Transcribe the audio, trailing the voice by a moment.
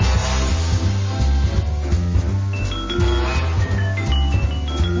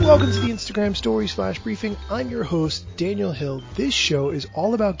Instagram Stories Flash Briefing. I'm your host, Daniel Hill. This show is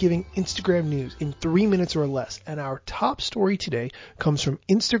all about giving Instagram news in 3 minutes or less. And our top story today comes from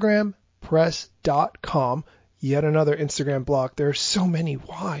InstagramPress.com. Yet another Instagram blog. There are so many.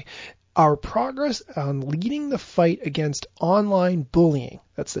 Why? Our progress on leading the fight against online bullying.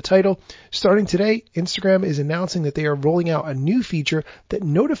 That's the title. Starting today, Instagram is announcing that they are rolling out a new feature that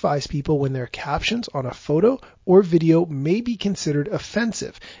notifies people when their captions on a photo or video may be considered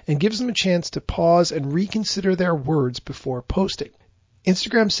offensive and gives them a chance to pause and reconsider their words before posting.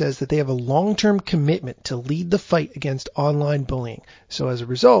 Instagram says that they have a long-term commitment to lead the fight against online bullying. So as a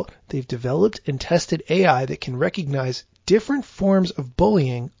result, they've developed and tested AI that can recognize different forms of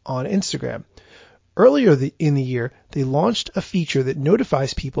bullying on Instagram. Earlier in the year, they launched a feature that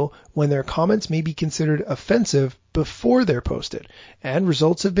notifies people when their comments may be considered offensive before they're posted, and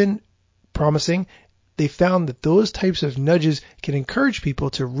results have been promising. They found that those types of nudges can encourage people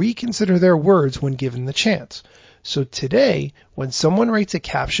to reconsider their words when given the chance. So today, when someone writes a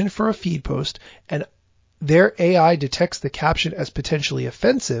caption for a feed post and their AI detects the caption as potentially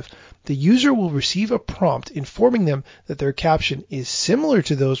offensive, the user will receive a prompt informing them that their caption is similar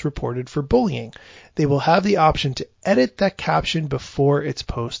to those reported for bullying. They will have the option to edit that caption before it's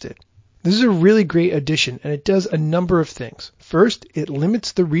posted. This is a really great addition, and it does a number of things. First, it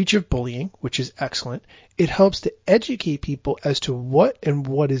limits the reach of bullying, which is excellent. It helps to educate people as to what and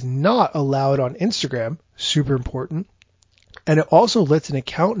what is not allowed on Instagram, super important. And it also lets an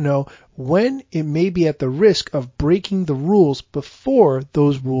account know when it may be at the risk of breaking the rules before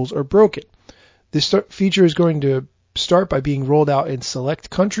those rules are broken. This feature is going to start by being rolled out in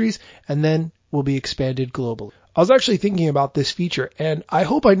select countries and then will be expanded globally. I was actually thinking about this feature, and I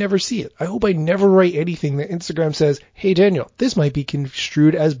hope I never see it. I hope I never write anything that Instagram says, hey Daniel, this might be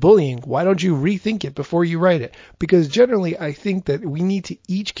construed as bullying. Why don't you rethink it before you write it? Because generally I think that we need to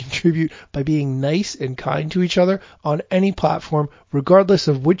each contribute by being nice and kind to each other on any platform, regardless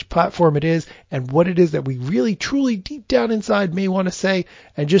of which platform it is and what it is that we really truly deep down inside may want to say,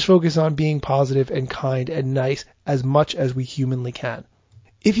 and just focus on being positive and kind and nice as much as we humanly can.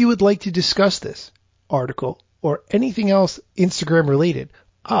 If you would like to discuss this article or anything else Instagram related,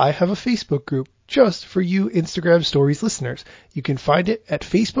 I have a Facebook group just for you Instagram Stories listeners. You can find it at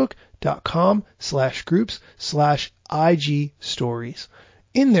facebook.com/groups/IG Stories.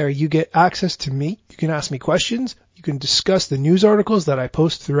 In there, you get access to me. You can ask me questions. You can discuss the news articles that I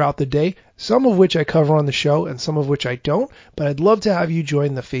post throughout the day, some of which I cover on the show and some of which I don't, but I'd love to have you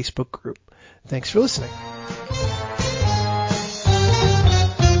join the Facebook group. Thanks for listening.